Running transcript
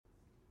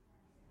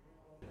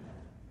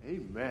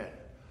Amen.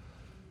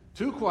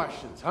 2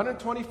 questions.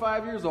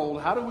 125 years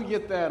old. How do we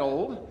get that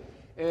old?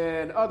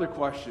 And other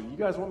question. You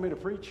guys want me to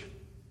preach?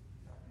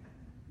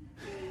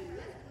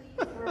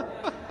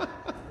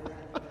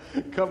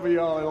 Couple of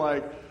y'all are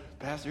like,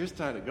 Pastor, it's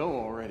time to go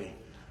already.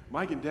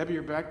 Mike and Debbie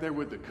are back there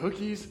with the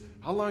cookies.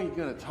 How long are you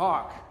going to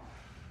talk?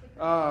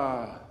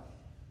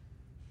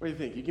 What do you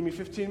think? You give me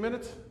 15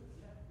 minutes?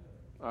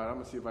 All right, I'm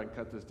going to see if I can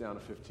cut this down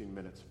to 15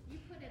 minutes. You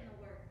put in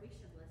the work. We should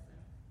listen.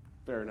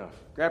 Fair enough.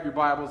 Grab your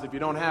Bibles. If you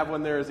don't have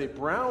one, there is a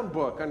brown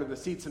book under the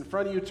seats in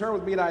front of you. Turn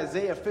with me to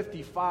Isaiah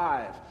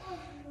 55.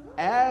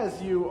 As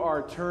you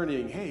are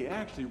turning, hey,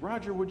 actually,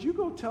 Roger, would you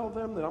go tell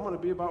them that I'm going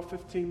to be about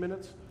 15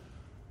 minutes?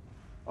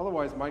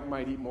 Otherwise, Mike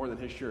might eat more than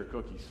his share of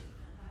cookies.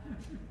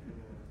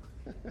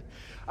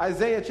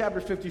 Isaiah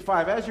chapter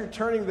 55. As you're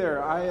turning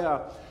there,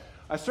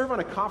 I serve on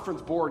a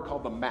conference board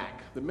called the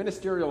MAC, the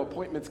Ministerial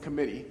Appointments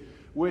Committee,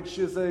 which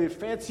is a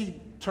fancy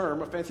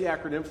term, a fancy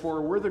acronym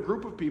for we're the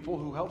group of people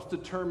who helps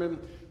determine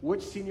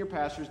which senior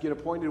pastors get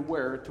appointed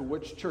where to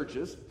which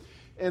churches.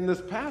 And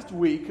this past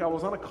week, I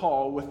was on a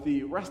call with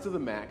the rest of the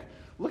MAC,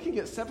 looking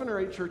at 7 or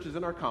 8 churches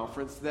in our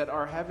conference that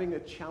are having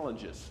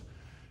challenges.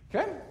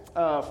 Okay?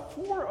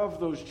 4 of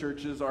those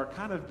churches are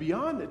kind of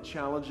beyond the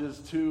challenges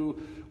to,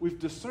 we've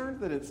discerned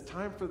that it's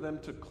time for them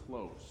to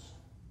close.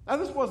 Now,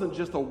 this wasn't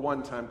just a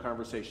one-time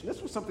conversation.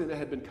 This was something that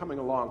had been coming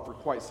along for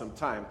quite some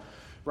time,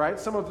 right?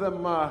 Some of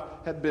them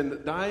had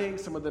been dying.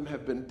 Some of them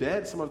have been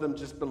dead. Some of them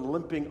just been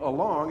limping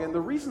along. And the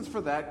reasons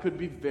for that could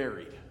be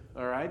varied,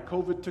 all right?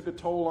 COVID took a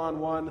toll on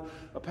one.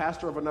 A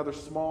pastor of another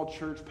small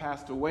church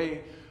passed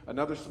away.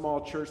 Another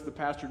small church, the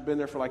pastor had been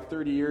there for like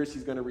 30 years.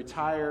 He's going to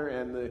retire.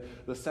 And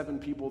the 7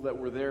 people that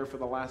were there for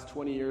the last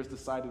 20 years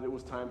decided it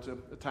was time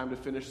to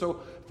finish.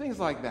 So things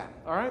like that,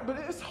 all right? But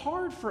it's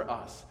hard for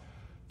us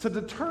to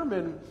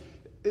determine,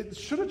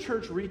 should a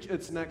church reach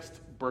its next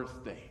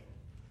birthday,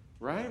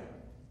 right?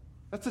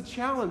 That's a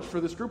challenge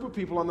for this group of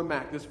people on the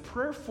MAC, this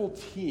prayerful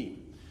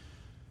team.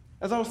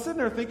 As I was sitting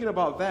there thinking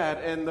about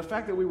that and the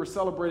fact that we were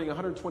celebrating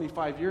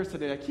 125 years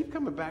today, I keep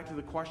coming back to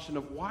the question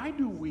of why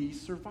do we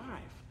survive?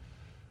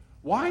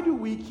 Why do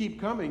we keep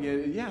coming?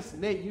 Yes,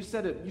 Nate, you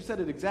said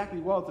it exactly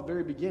well at the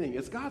very beginning.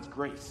 It's God's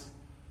grace.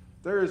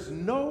 There is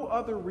no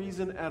other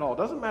reason at all. It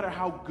doesn't matter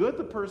how good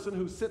the person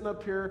who's sitting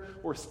up here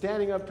or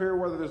standing up here,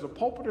 whether there's a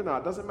pulpit or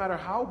not. It doesn't matter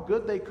how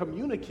good they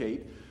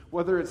communicate,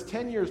 whether it's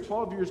 10 years,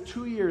 12 years,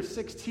 2 years,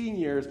 16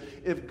 years.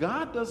 If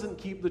God doesn't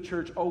keep the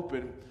church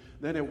open,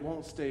 then it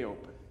won't stay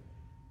open.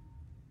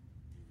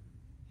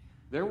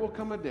 There will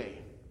come a day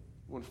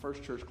when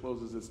First Church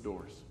closes its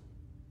doors.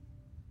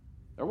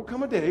 There will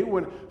come a day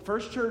when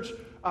First Church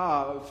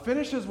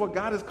finishes what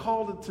God has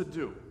called it to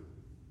do.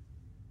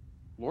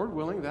 Lord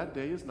willing, that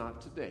day is not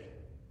today,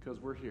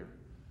 because we're here.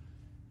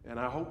 And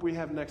I hope we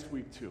have next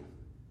week too.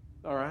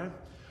 All right?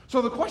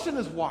 So the question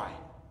is why?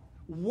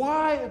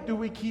 Why do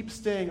we keep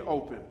staying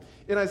open?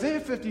 In Isaiah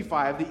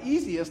 55, the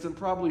easiest and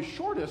probably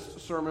shortest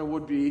sermon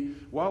would be,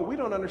 well, we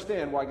don't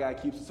understand why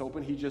God keeps us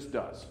open. He just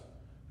does.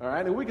 All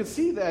right? And we can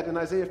see that in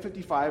Isaiah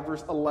 55,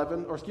 verse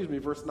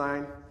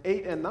 9,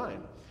 8 and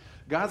 9.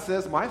 God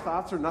says, my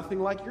thoughts are nothing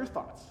like your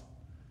thoughts.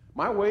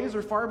 My ways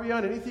are far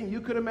beyond anything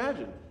you could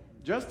imagine.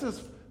 Just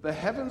as the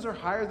heavens are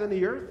higher than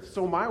the earth,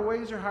 so my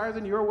ways are higher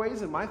than your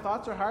ways, and my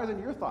thoughts are higher than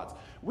your thoughts.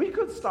 We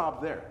could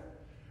stop there.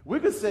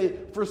 We could say,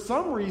 for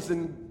some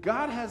reason,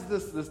 God has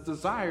this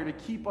desire to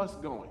keep us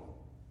going.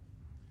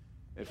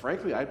 And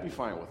frankly, I'd be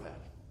fine with that.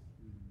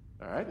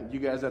 All right? And you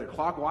guys at a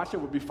clock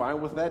watching would be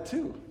fine with that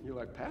too. You're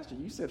like, Pastor,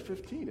 you said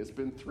 15. It's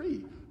been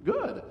 3.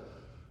 Good.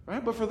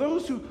 Right? But for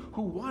those who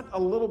want a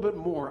little bit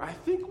more, I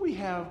think we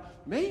have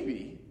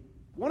maybe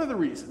one of the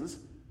reasons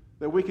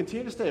that we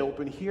continue to stay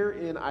open here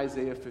in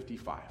Isaiah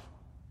 55.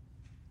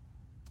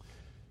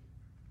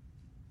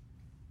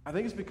 I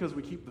think it's because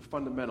we keep the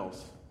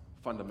fundamentals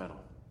fundamental.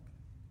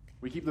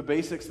 We keep the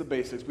basics the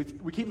basics.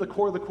 We keep the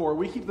core the core.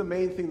 We keep the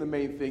main thing the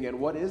main thing. And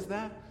what is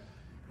that?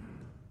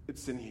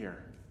 It's in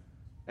here.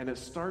 And it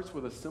starts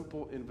with a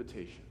simple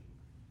invitation.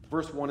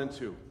 Verse 1 and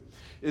 2.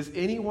 Is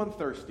anyone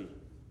thirsty?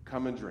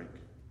 Come and drink.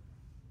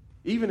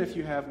 Even if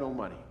you have no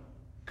money.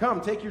 Come,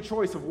 take your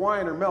choice of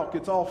wine or milk.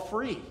 It's all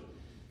free.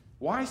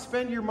 Why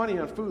spend your money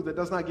on food that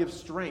does not give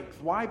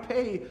strength? Why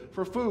pay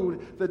for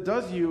food that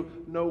does you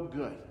no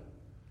good?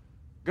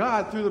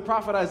 God, through the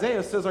prophet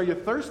Isaiah, says, are you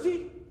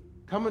thirsty?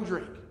 Come and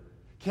drink.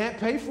 Can't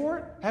pay for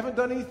it? Haven't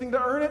done anything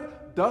to earn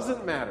it?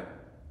 Doesn't matter.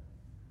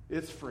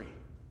 It's free.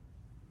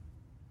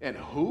 And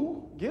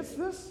who gets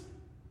this?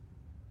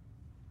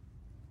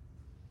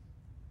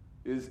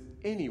 Is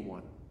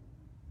anyone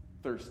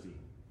thirsty,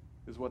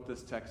 is what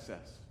this text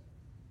says.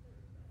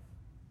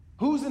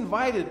 Who's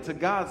invited to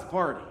God's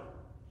party?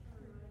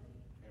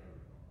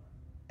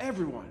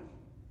 Everyone.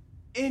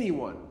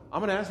 Anyone.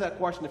 I'm going to ask that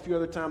question a few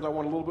other times. I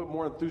want a little bit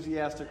more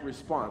enthusiastic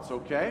response,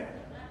 okay?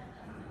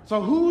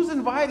 So who's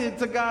invited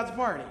to God's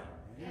party?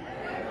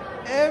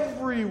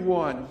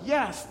 everyone.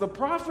 Yes, the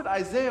prophet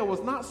Isaiah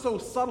was not so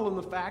subtle in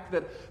the fact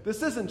that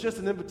this isn't just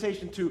an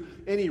invitation to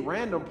any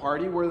random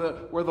party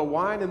where the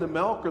wine and the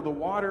milk or the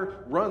water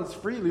runs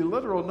freely,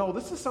 literal. No,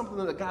 this is something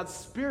that God's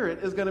Spirit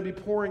is going to be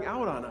pouring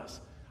out on us.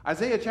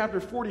 Isaiah chapter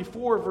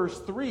 44, verse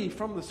 3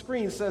 from the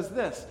screen says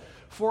this,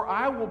 "For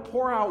I will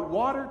pour out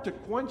water to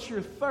quench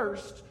your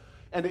thirst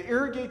and to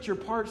irrigate your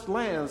parched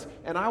lands,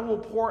 and I will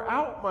pour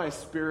out my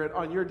Spirit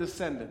on your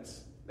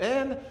descendants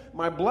and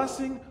my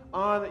blessing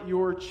on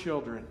your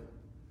children."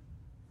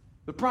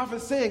 The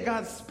prophet's saying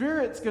God's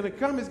Spirit's going to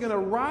come, He's going to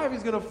arrive,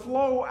 He's going to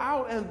flow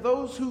out, and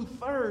those who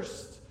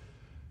thirst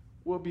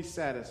will be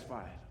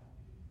satisfied.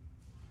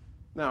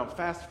 Now,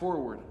 fast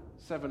forward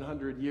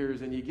 700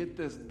 years, and you get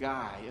this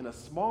guy in a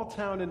small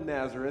town in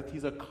Nazareth.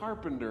 He's a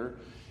carpenter,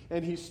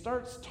 and he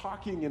starts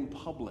talking in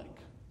public.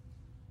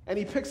 And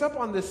he picks up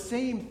on this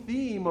same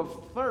theme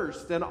of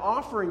thirst and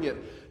offering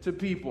it to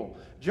people.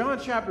 John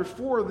chapter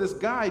 4, this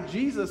guy,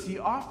 Jesus, he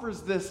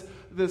offers this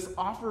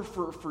offer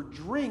for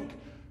drink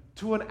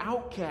to an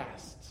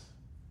outcast,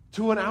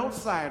 to an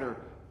outsider,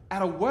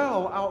 at a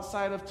well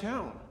outside of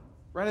town.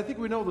 Right? I think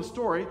we know the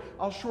story.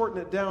 I'll shorten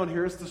it down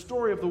here. It's the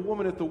story of the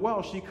woman at the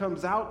well. She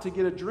comes out to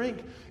get a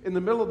drink in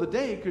the middle of the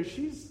day because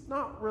she's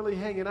not really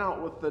hanging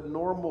out with the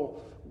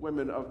normal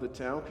women of the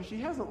town because she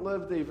hasn't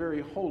lived a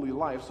very holy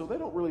life, so they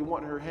don't really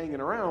want her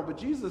hanging around. But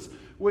Jesus,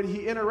 when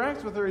he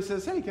interacts with her, he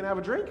says, "Hey, can I have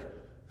a drink?"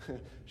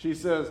 She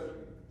says,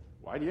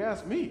 "Why do you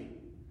ask me?"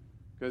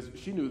 Because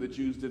she knew that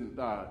Jews didn't,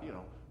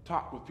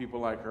 talk with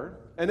people like her.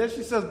 And then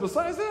she says,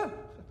 "Besides that,"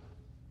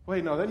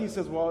 wait, no, then he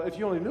says, "Well, if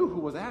you only knew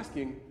who was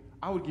asking,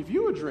 I would give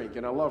you a drink."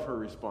 And I love her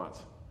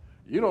response.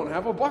 "You don't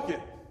have a bucket.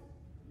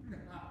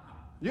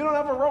 You don't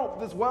have a rope.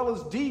 This well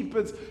is deep.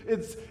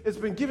 It's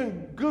been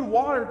giving good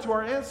water to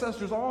our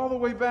ancestors all the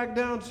way back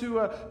down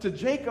to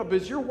Jacob.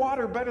 Is your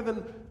water better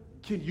than,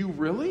 can you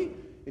really?"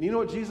 And you know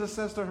what Jesus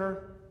says to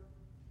her?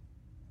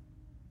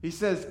 He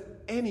says,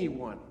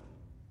 "Anyone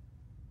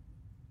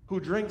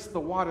who drinks the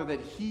water that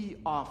he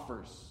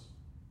offers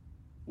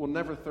will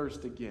never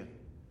thirst again.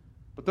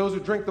 But those who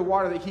drink the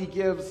water that he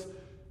gives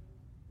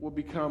will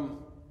become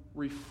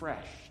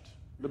refreshed.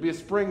 There'll be a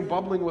spring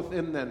bubbling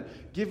within them,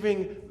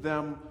 giving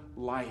them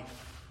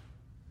life."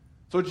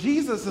 So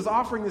Jesus is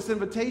offering this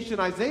invitation.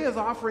 Isaiah is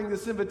offering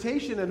this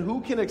invitation, and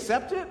who can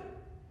accept it?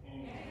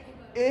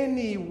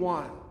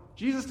 Anyone.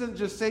 Jesus didn't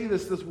just say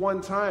this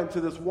one time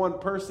to this one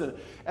person.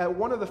 At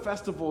one of the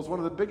festivals, one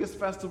of the biggest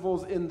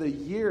festivals in the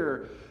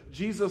year,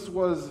 Jesus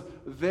was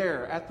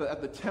there at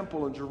the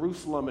temple in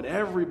Jerusalem, and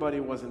everybody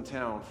was in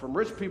town, from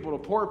rich people to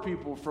poor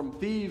people, from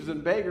thieves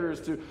and beggars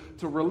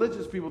to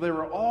religious people. They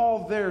were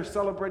all there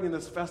celebrating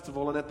this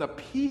festival. And at the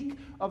peak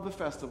of the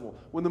festival,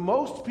 when the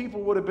most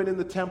people would have been in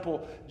the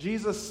temple,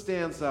 Jesus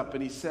stands up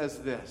and he says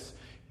this,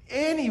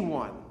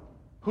 "Anyone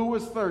who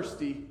is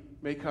thirsty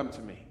may come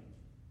to me.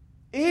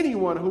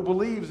 Anyone who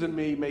believes in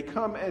me may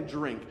come and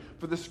drink.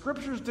 For the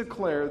scriptures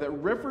declare that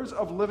rivers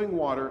of living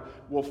water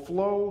will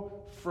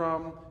flow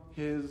from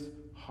his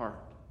heart."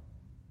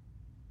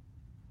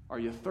 Are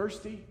you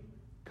thirsty?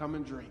 Come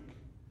and drink.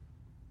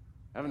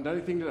 Haven't done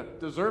anything to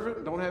deserve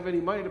it, don't have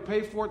any money to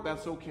pay for it,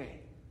 that's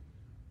okay.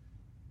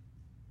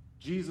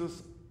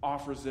 Jesus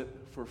offers it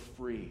for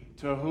free.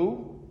 To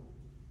who?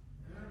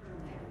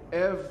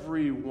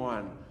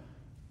 Everyone.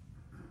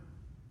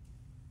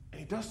 And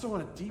he does so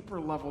on a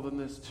deeper level than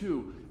this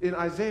too. In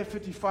Isaiah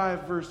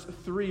 55 verse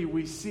 3,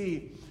 we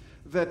see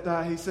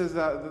that he says,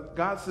 that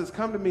God says,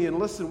 "Come to me and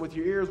listen with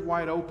your ears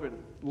wide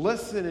open.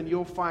 Listen and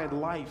you'll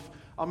find life.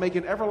 I'll make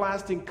an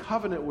everlasting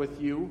covenant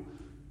with you.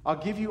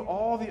 I'll give you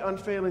all the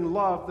unfailing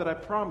love that I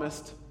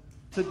promised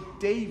to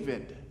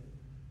David."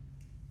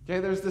 Okay,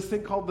 there's this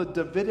thing called the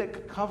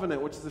Davidic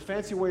covenant, which is a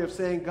fancy way of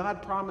saying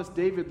God promised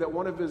David that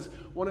one of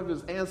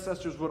his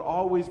ancestors would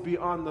always be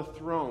on the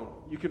throne.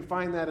 You can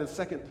find that in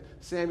 2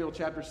 Samuel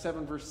chapter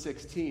 7, verse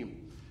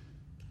 16.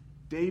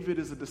 David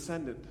is a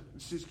descendant.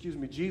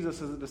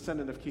 Jesus is a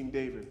descendant of King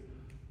David.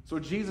 So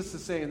Jesus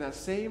is saying that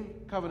same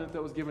covenant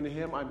that was given to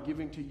him, I'm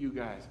giving to you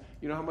guys.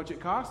 You know how much it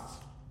costs?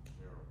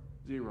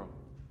 Zero.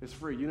 It's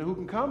free. You know who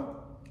can come?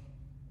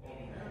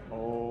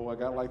 Oh, I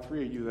got like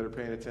 3 of you that are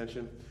paying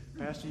attention.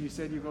 Pastor, you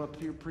said you're going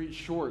to preach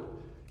short.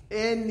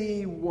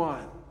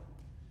 Anyone.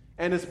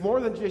 And it's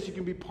more than just you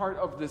can be part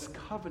of this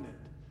covenant.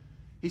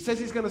 He says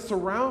he's going to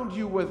surround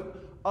you with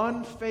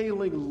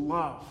unfailing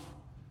love.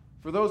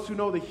 For those who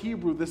know the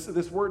Hebrew,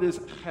 this word is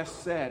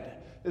chesed.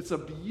 It's a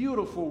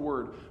beautiful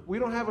word. We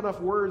don't have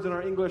enough words in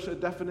our English, a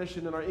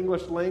definition in our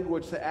English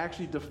language to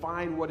actually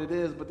define what it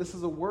is, but this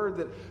is a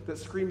word that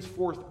screams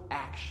forth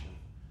action.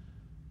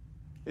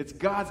 It's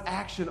God's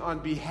action on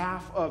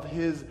behalf of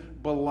his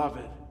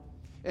beloved.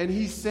 And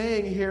he's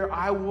saying here,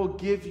 I will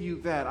give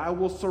you that. I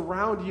will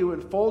surround you,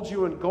 enfold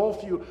you,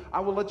 engulf you. I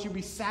will let you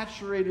be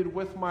saturated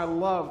with my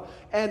love.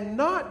 And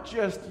not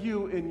just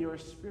you in your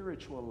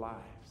spiritual lives,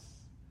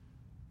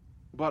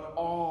 but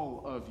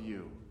all of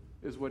you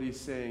is what he's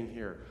saying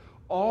here.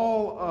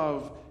 All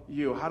of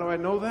you. How do I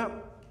know that?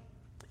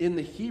 In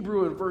the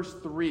Hebrew, in verse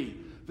 3,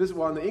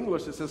 in the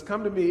English, it says,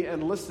 come to me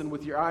and listen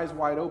with your eyes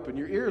wide open,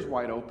 your ears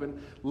wide open.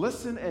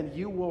 Listen and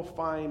you will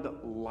find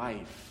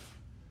life.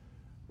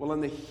 Well,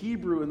 in the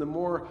Hebrew, in the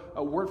more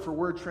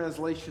word-for-word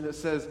translation, it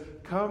says,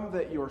 come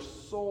that your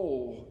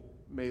soul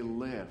may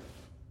live.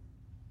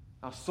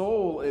 Now,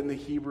 soul in the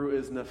Hebrew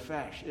is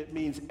nephesh. It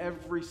means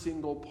every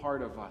single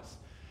part of us.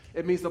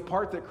 It means the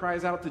part that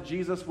cries out to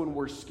Jesus when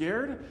we're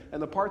scared,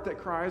 and the part that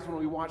cries when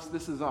we watch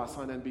This Is Us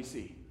on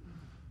NBC.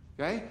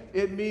 Okay?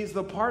 It means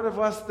the part of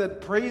us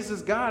that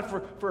praises God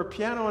for a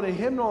piano and a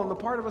hymnal, and the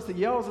part of us that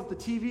yells at the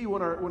TV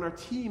when our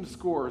team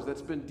scores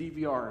that's been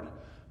DVR'd.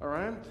 All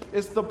right?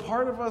 It's the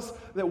part of us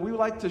that we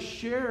like to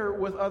share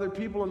with other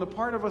people, and the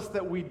part of us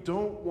that we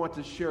don't want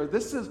to share.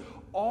 This is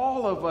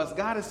all of us.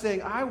 God is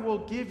saying, I will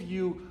give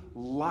you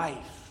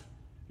life.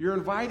 You're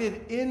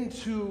invited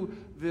into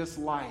this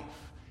life.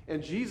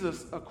 And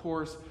Jesus, of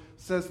course,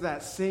 says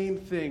that same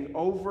thing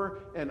over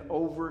and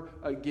over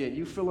again.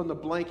 You fill in the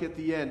blank at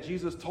the end.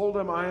 Jesus told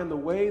him, I am the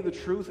way, the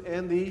truth,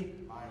 and the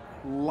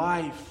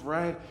life,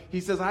 right?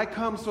 He says, I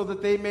come so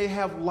that they may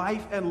have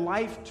life and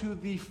life to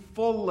the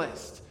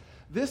fullest.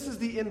 This is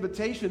the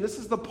invitation. This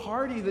is the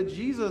party that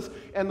Jesus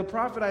and the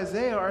prophet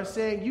Isaiah are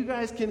saying you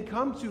guys can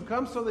come to.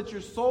 Come so that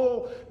your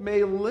soul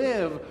may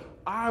live.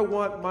 I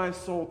want my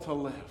soul to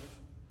live.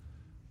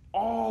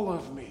 All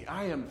of me.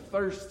 I am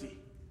thirsty.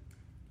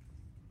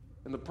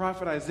 And the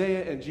prophet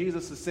Isaiah and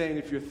Jesus is saying,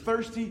 if you're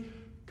thirsty,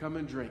 come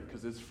and drink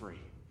because it's free.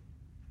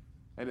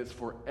 And it's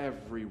for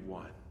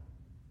everyone.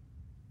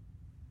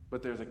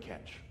 But there's a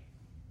catch.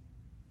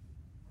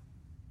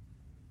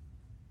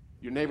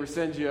 Your neighbor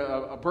sends you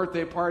a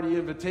birthday party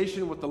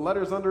invitation with the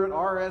letters under it,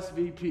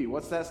 RSVP.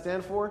 What's that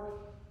stand for?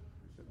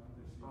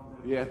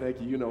 Yeah,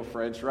 thank you. You know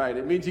French, right?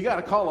 It means you got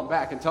to call them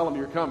back and tell them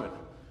you're coming.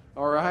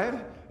 All right?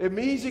 It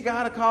means you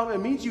got to call them.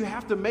 It means you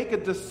have to make a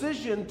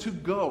decision to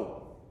go.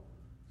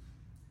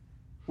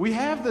 We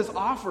have this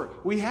offer.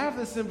 We have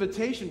this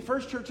invitation.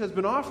 First Church has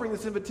been offering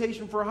this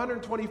invitation for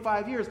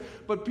 125 years,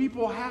 but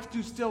people have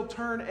to still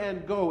turn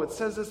and go. It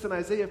says this in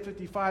Isaiah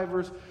 55,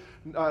 verse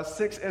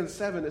 6 and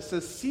 7. It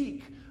says,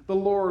 seek the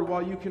Lord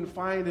while you can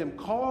find him.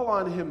 Call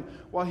on him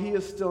while he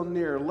is still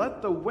near.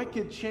 Let the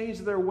wicked change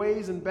their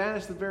ways and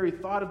banish the very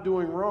thought of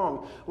doing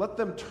wrong. Let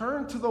them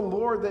turn to the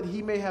Lord that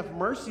he may have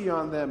mercy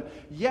on them.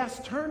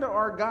 Yes, turn to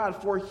our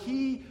God, for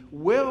he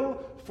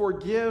will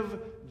forgive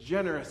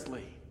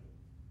generously.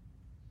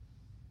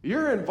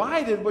 You're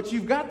invited, but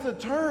you've got to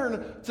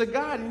turn to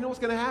God. You know what's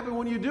going to happen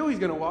when you do? He's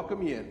going to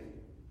welcome you in.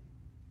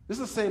 This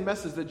is the same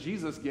message that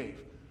Jesus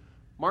gave.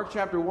 Mark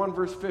chapter 1,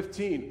 verse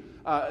 15.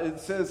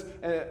 It says,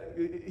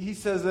 he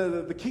says,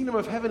 the kingdom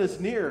of heaven is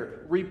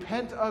near.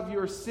 Repent of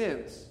your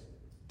sins.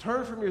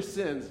 Turn from your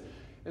sins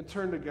and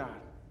turn to God.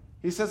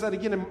 He says that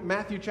again in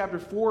Matthew chapter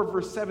 4,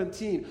 verse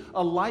 17.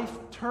 A life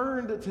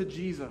turned to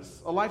Jesus.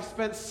 A life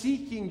spent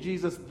seeking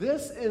Jesus.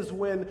 This is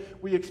when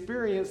we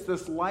experience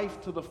this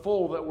life to the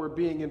full that we're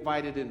being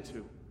invited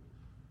into.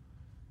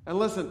 And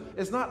listen,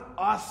 it's not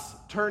us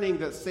turning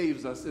that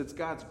saves us. It's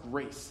God's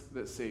grace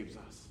that saves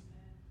us.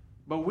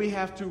 But we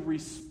have to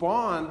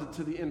respond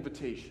to the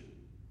invitation.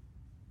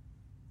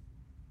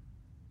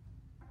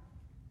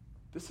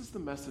 This is the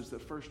message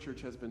that First Church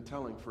has been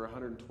telling for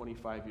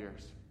 125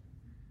 years.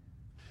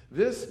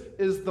 This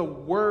is the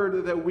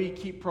word that we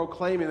keep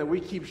proclaiming, that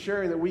we keep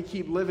sharing, that we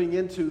keep living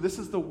into. This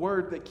is the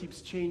word that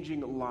keeps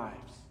changing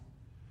lives.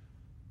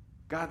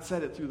 God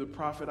said it through the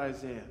prophet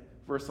Isaiah.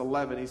 Verse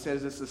 11, he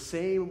says, it's the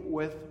same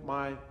with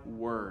my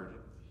word.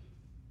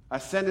 I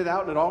send it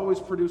out and it always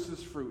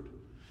produces fruit.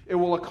 It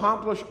will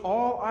accomplish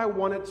all I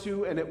want it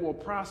to, and it will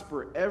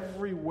prosper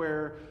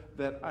everywhere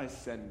that I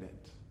send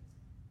it.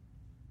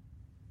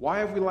 Why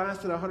have we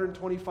lasted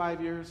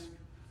 125 years?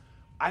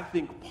 I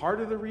think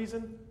part of the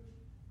reason,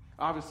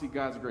 obviously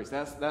God's grace.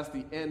 That's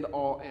the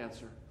end-all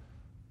answer.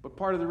 But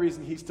part of the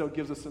reason he still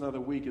gives us another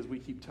week is we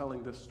keep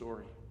telling this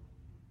story.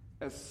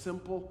 As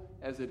simple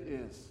as it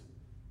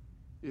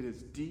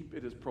is deep,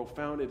 it is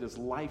profound, it is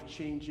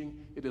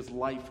life-changing, it is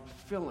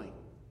life-filling.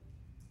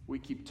 We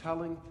keep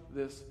telling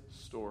this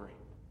story.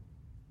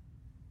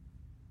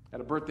 At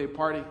a birthday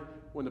party,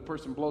 when the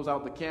person blows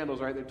out the candles,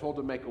 right, they're told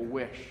to make a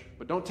wish.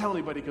 But don't tell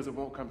anybody because it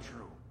won't come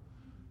true.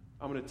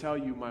 I'm going to tell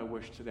you my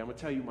wish today. I'm going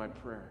to tell you my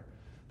prayer,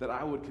 that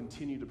I would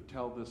continue to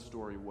tell this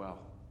story well.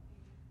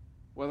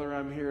 Whether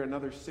I'm here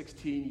another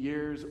 16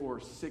 years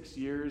or 6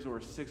 years or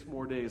 6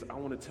 more days, I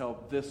want to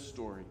tell this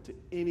story to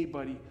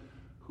anybody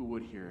who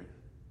would hear it.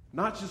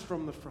 Not just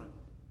from the front.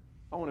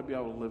 I want to be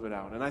able to live it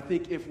out. And I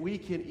think if we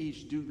can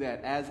each do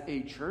that as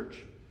a church,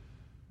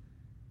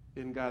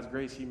 in God's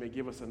grace, he may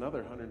give us another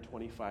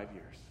 125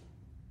 years.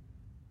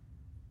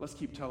 Let's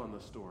keep telling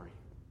the story.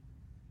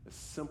 As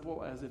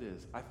simple as it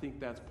is, I think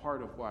that's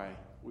part of why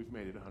we've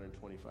made it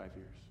 125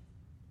 years.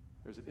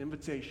 There's an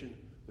invitation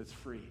that's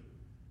free.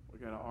 We've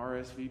got an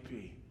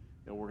RSVP,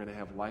 and we're going to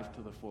have life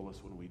to the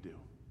fullest when we do.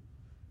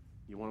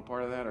 You want a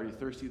part of that? Are you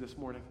thirsty this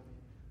morning?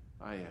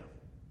 I am.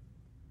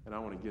 And I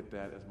want to get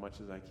that as much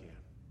as I can.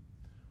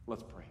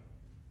 Let's pray.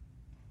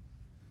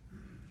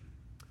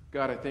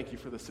 God, I thank you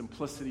for the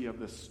simplicity of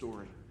this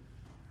story.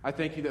 I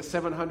thank you that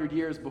 700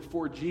 years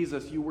before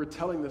Jesus, you were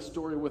telling the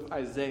story with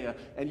Isaiah,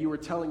 and you were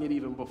telling it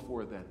even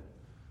before then.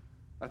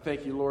 I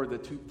thank you, Lord,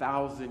 that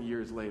 2,000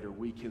 years later,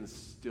 we can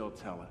still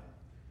tell it.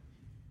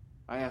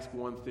 I ask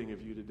one thing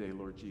of you today,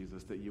 Lord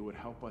Jesus, that you would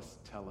help us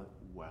tell it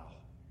well.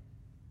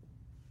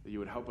 That you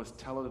would help us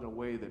tell it in a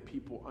way that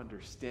people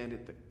understand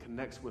it, that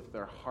connects with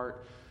their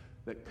heart,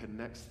 that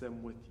connects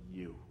them with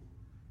you.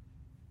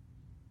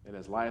 And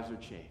as lives are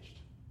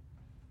changed,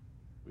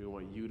 we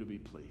want you to be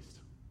pleased,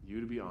 you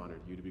to be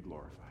honored, you to be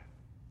glorified.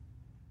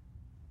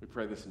 We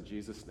pray this in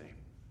Jesus' name.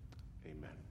 Amen.